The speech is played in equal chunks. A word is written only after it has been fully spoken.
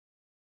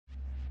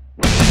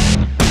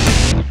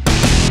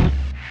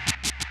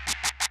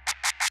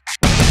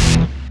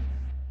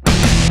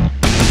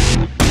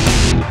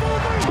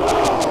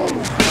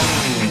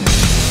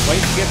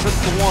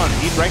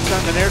breaks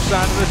on the near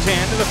side of the 10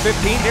 to the 15,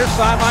 near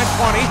sideline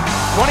 20,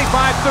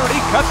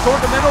 25-30, cuts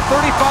toward the middle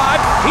 35.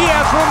 He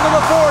has room to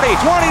the 40,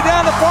 20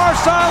 down the far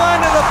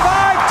sideline to the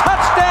 5,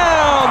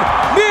 touchdown,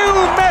 New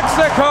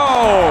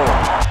Mexico!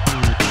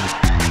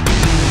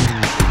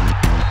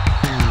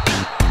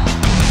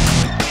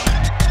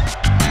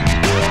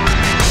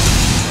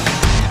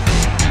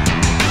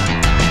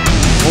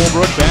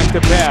 Holbrook back to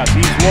pass.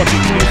 He's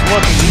looking.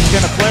 He's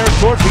going to flare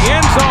towards the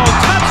end zone.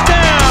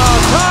 Touchdown!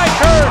 Ty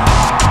Kurt!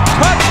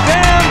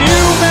 Touchdown,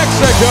 New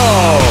Mexico!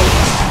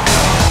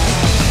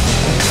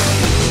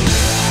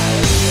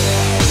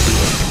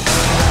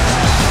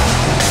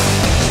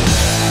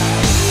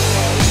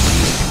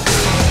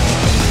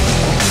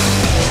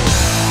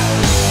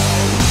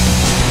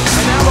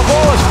 And now the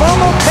ball is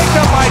fumbled, picked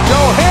up by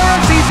Joe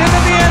Harris. He's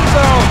into the end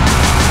zone.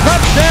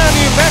 Touchdown,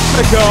 New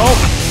Mexico!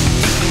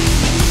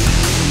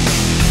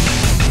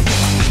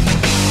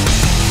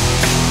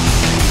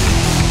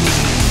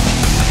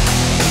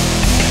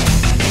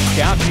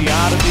 Gautsche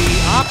out of the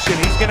option.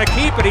 He's going to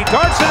keep it. He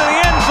darts into the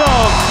end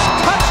zone.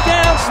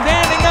 Touchdown,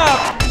 standing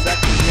up.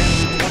 Second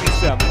and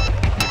 10 27.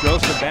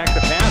 Joseph back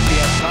to pass. He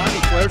has time.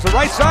 He flares the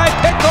right side.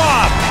 Picked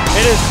off.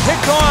 It is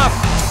picked off.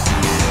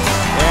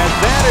 And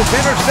that is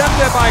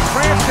intercepted by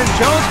Cranston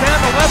Jones down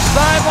the left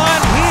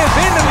sideline. He is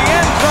into the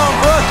end zone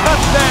for a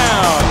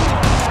touchdown.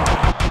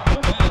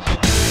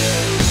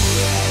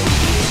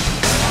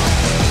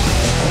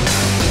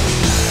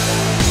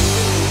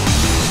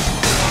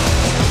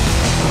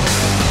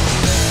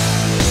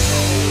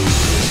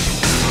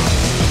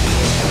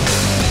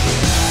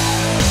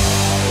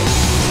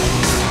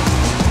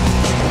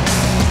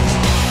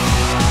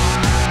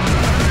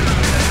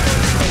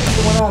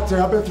 Out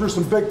there. I've been through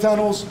some big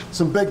tunnels,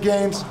 some big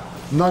games,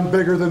 none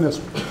bigger than this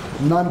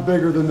one. None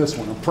bigger than this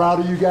one. I'm proud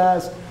of you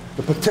guys.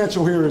 The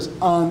potential here is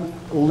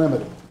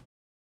unlimited.